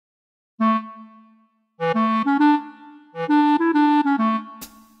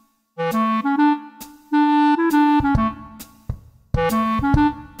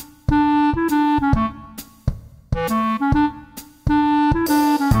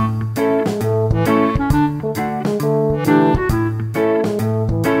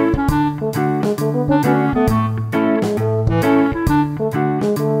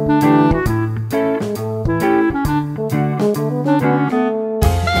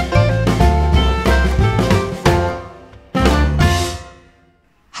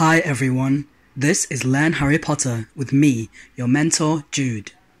Hi everyone, this is Learn Harry Potter with me, your mentor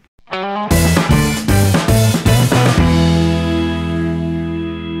Jude.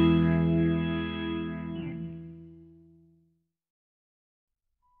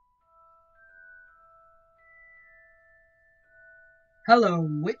 Hello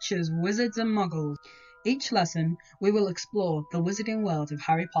witches, wizards and muggles. Each lesson we will explore the wizarding world of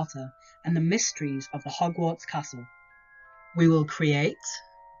Harry Potter and the mysteries of the Hogwarts castle. We will create,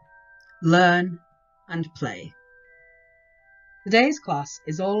 learn and play. Today's class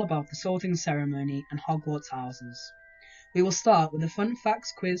is all about the sorting ceremony and Hogwarts houses. We will start with a fun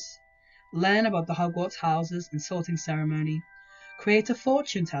facts quiz, learn about the Hogwarts houses and sorting ceremony, create a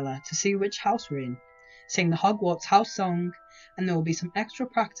fortune teller to see which house we're in, sing the Hogwarts house song, and there will be some extra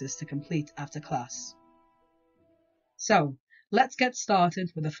practice to complete after class. So, let's get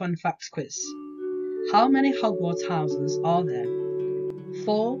started with a fun facts quiz. How many Hogwarts houses are there?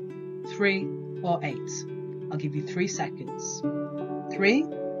 4, 3 or 8? I'll give you 3 seconds. 3,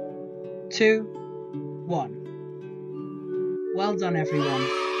 2, 1. Well done everyone.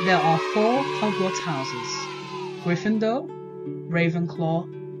 There are 4 Hogwarts houses: Gryffindor, Ravenclaw,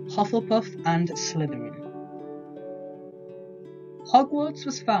 Hufflepuff and Slytherin. Hogwarts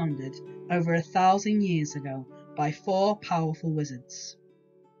was founded over 1,000 years ago by 4 powerful wizards: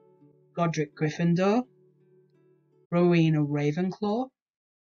 Godric Gryffindor, Rowena Ravenclaw,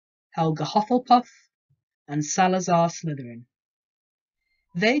 Helga Hufflepuff and Salazar Slytherin.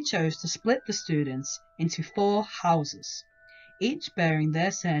 They chose to split the students into 4 houses, each bearing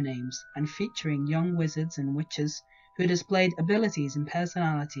their surnames and featuring young wizards and witches who displayed abilities and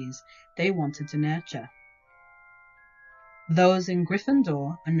personalities they wanted to nurture. Those in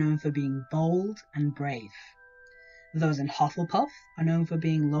Gryffindor are known for being bold and brave. Those in Hufflepuff are known for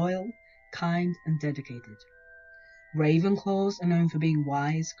being loyal, kind and dedicated. Ravenclaws are known for being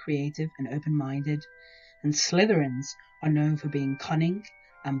wise, creative and open-minded, and Slytherins are known for being cunning,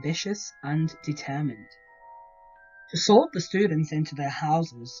 ambitious and determined. To sort the students into their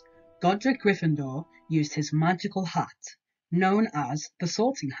houses, Godric Gryffindor used his magical hat, known as the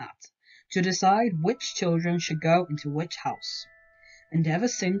sorting hat, to decide which children should go into which house. And ever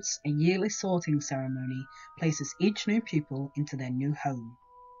since, a yearly sorting ceremony places each new pupil into their new home.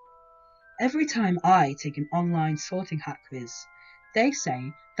 Every time I take an online sorting hat quiz, they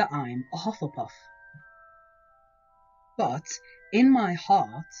say that I'm a Hufflepuff. But in my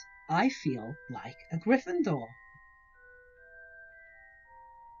heart, I feel like a Gryffindor.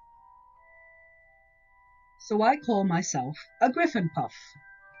 So I call myself a Gryffindor.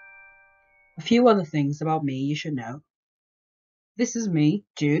 A few other things about me you should know. This is me,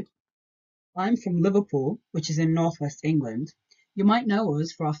 Jude. I'm from Liverpool, which is in northwest England. You might know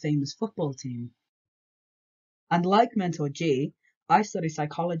us for our famous football team. And like Mentor G, I study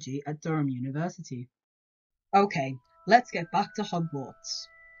psychology at Durham University. Okay, let's get back to Hogwarts.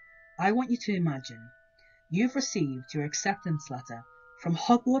 I want you to imagine you've received your acceptance letter from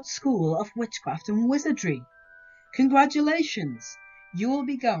Hogwarts School of Witchcraft and Wizardry. Congratulations! You will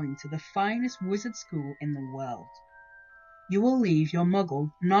be going to the finest wizard school in the world. You will leave your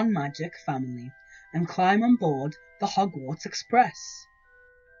Muggle, non-magic family and climb on board the Hogwarts Express.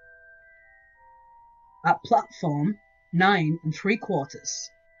 At platform 9 3/4.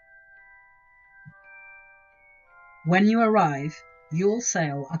 When you arrive, you will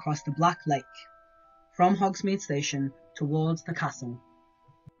sail across the Black Lake, from Hogsmeade Station towards the castle.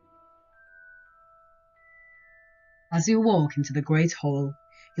 As you walk into the Great Hall,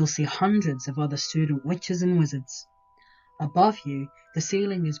 you'll see hundreds of other student witches and wizards. Above you, the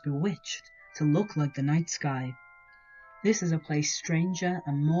ceiling is bewitched to look like the night sky. This is a place stranger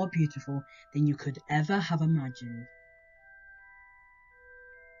and more beautiful than you could ever have imagined.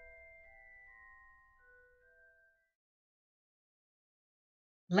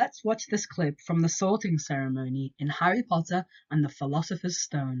 Let's watch this clip from the sorting ceremony in Harry Potter and the Philosopher's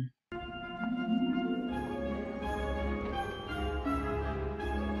Stone.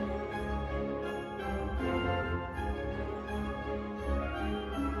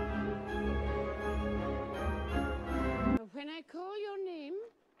 When I call your name,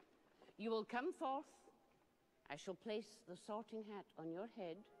 you will come forth. I shall place the sorting hat on your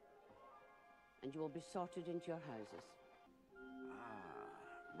head, and you will be sorted into your houses.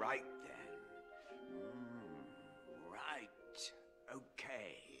 Right then. Right.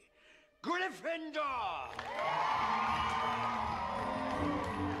 Okay. Gryffindor!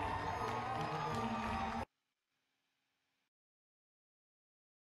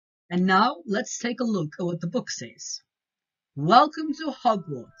 And now let's take a look at what the book says. Welcome to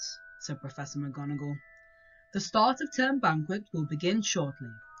Hogwarts, said Professor McGonagall. The start of term banquet will begin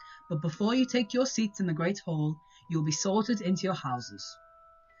shortly. but before you take your seats in the Great Hall, you will be sorted into your houses.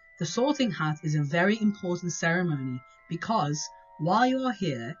 The sorting hat is a very important ceremony because, while you are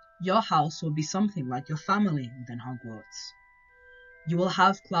here, your house will be something like your family within Hogwarts. You will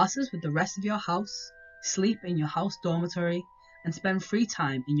have classes with the rest of your house, sleep in your house dormitory, and spend free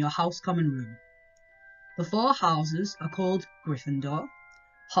time in your house common room. The 4 houses are called Gryffindor,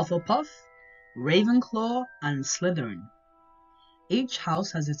 Hufflepuff, Ravenclaw, and Slytherin. Each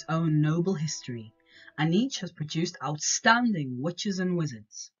house has its own noble history, and each has produced outstanding witches and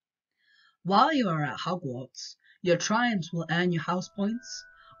wizards. While you are at Hogwarts, your triumphs will earn you house points,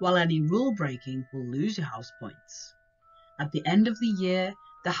 while any rule breaking will lose your house points. At the end of the year,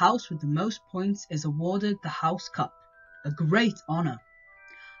 the house with the most points is awarded the House Cup, a great honour.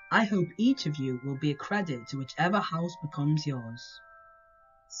 I hope each of you will be a credit to whichever house becomes yours.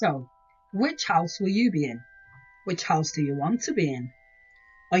 So, which house will you be in? Which house do you want to be in?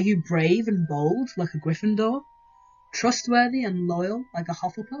 Are you brave and bold like a Gryffindor? Trustworthy and loyal like a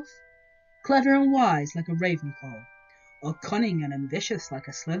Hufflepuff? Clever and wise like a Ravenclaw? Or cunning and ambitious like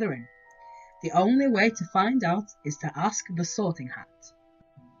a Slytherin? The only way to find out is to ask the sorting hat.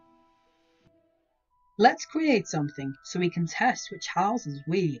 Let's create something so we can test which houses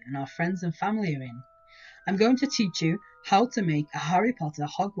we and our friends and family are in. I'm going to teach you how to make a Harry Potter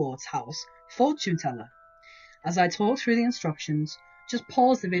Hogwarts house fortune teller. As I talk through the instructions, just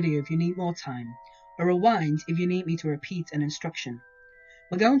pause the video if you need more time, or rewind if you need me to repeat an instruction.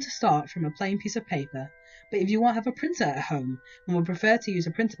 We're going to start from a plain piece of paper, but if you won't have a printer at home and would prefer to use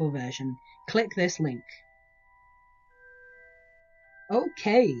a printable version, click this link.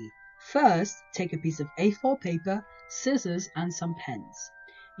 Okay, first take a piece of A4 paper, scissors and some pens.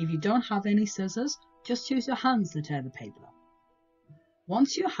 If you don't have any scissors, just use your hands to tear the paper.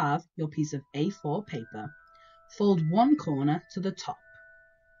 Once you have your piece of A4 paper, fold one corner to the top.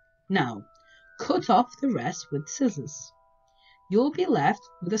 Now, cut off the rest with scissors. You'll be left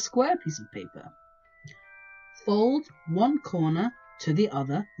with a square piece of paper. Fold one corner to the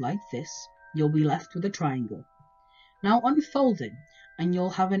other like this. You'll be left with a triangle. Now unfold it, and you'll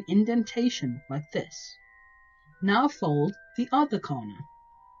have an indentation like this. Now fold the other corner.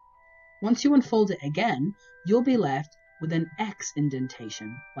 Once you unfold it again, you'll be left with an X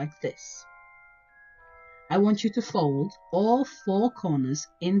indentation like this. I want you to fold all 4 corners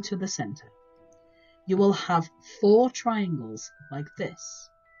into the center. You will have 4 triangles like this.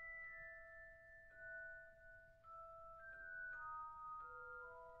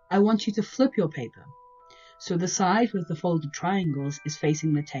 I want you to flip your paper, so the side with the folded triangles is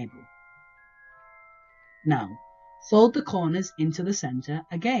facing the table. Now, fold the corners into the center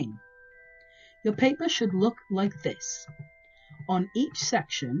again. Your paper should look like this. On each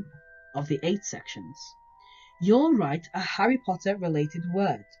section of the 8 sections, you'll write a Harry Potter related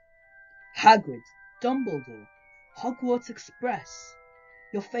word. Hagrid, Dumbledore, Hogwarts Express,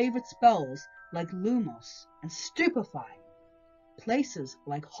 your favourite spells like Lumos and Stupefy, places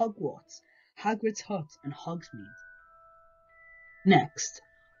like Hogwarts, Hagrid's Hut and Hogsmeade. Next,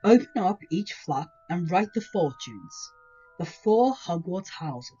 open up each flap and write the fortunes, the 4 Hogwarts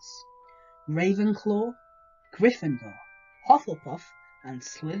houses, Ravenclaw, Gryffindor, Hufflepuff and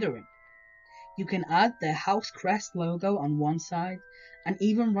Slytherin. You can add their house crest logo on one side and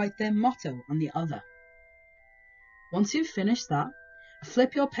even write their motto on the other. Once you've finished that,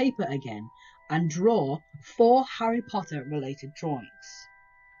 flip your paper again and draw 4 Harry Potter related drawings.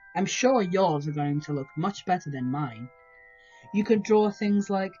 I'm sure yours are going to look much better than mine. You could draw things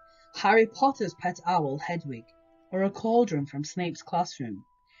like Harry Potter's pet owl Hedwig, or a cauldron from Snape's classroom,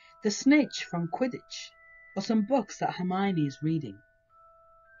 the snitch from Quidditch, or some books that Hermione is reading.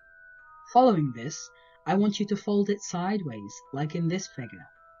 Following this, I want you to fold it sideways, like in this figure.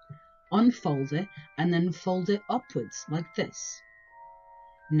 Unfold it and then fold it upwards like this.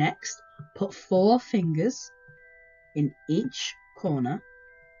 Next, put 4 fingers in each corner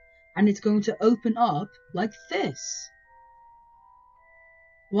and it's going to open up like this.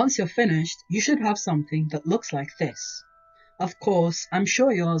 Once you're finished, you should have something that looks like this. Of course, I'm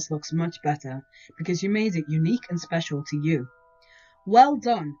sure yours looks much better because you made it unique and special to you. Well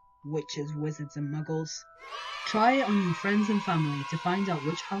done, witches, wizards and muggles. Try it on your friends and family to find out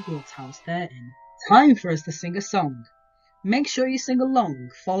which Hogwarts house they're in. Time for us to sing a song. Make sure you sing along,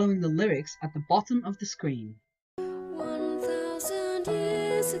 following the lyrics at the bottom of the screen. 1,000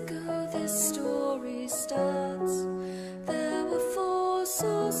 years ago this story starts. There were 4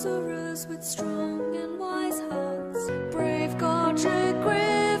 sorcerers with strong and wise hearts. Brave Godric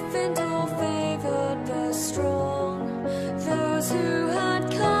Gryffindor favoured the strong, those who had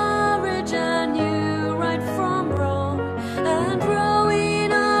courage and knew right from wrong. And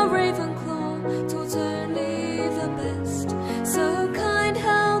Rowena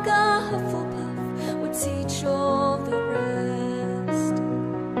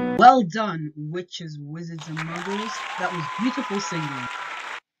Well done, witches, wizards and muggles. That was beautiful singing.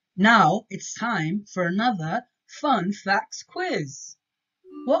 Now it's time for another fun facts quiz.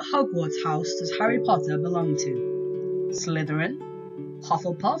 What Hogwarts house does Harry Potter belong to? Slytherin,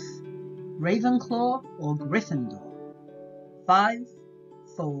 Hufflepuff, Ravenclaw or Gryffindor? 5,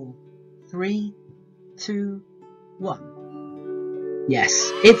 4, 3, 2, 1. Yes,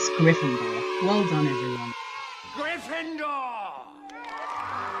 it's Gryffindor. Well done, everyone. Gryffindor!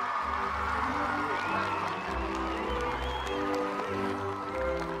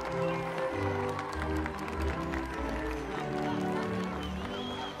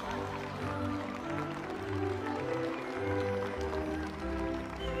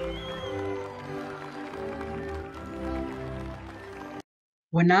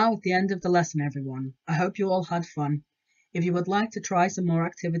 We're now at the end of the lesson, everyone. I hope you all had fun. If you would like to try some more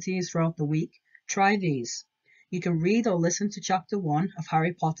activities throughout the week, try these. You can read or listen to Chapter 1 of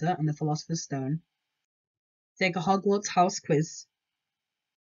Harry Potter and the Philosopher's Stone. Take a Hogwarts house quiz.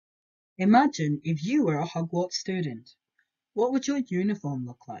 Imagine if you were a Hogwarts student. What would your uniform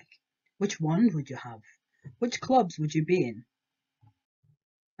look like? Which wand would you have? Which clubs would you be in?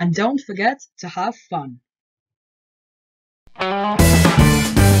 And don't forget to have fun.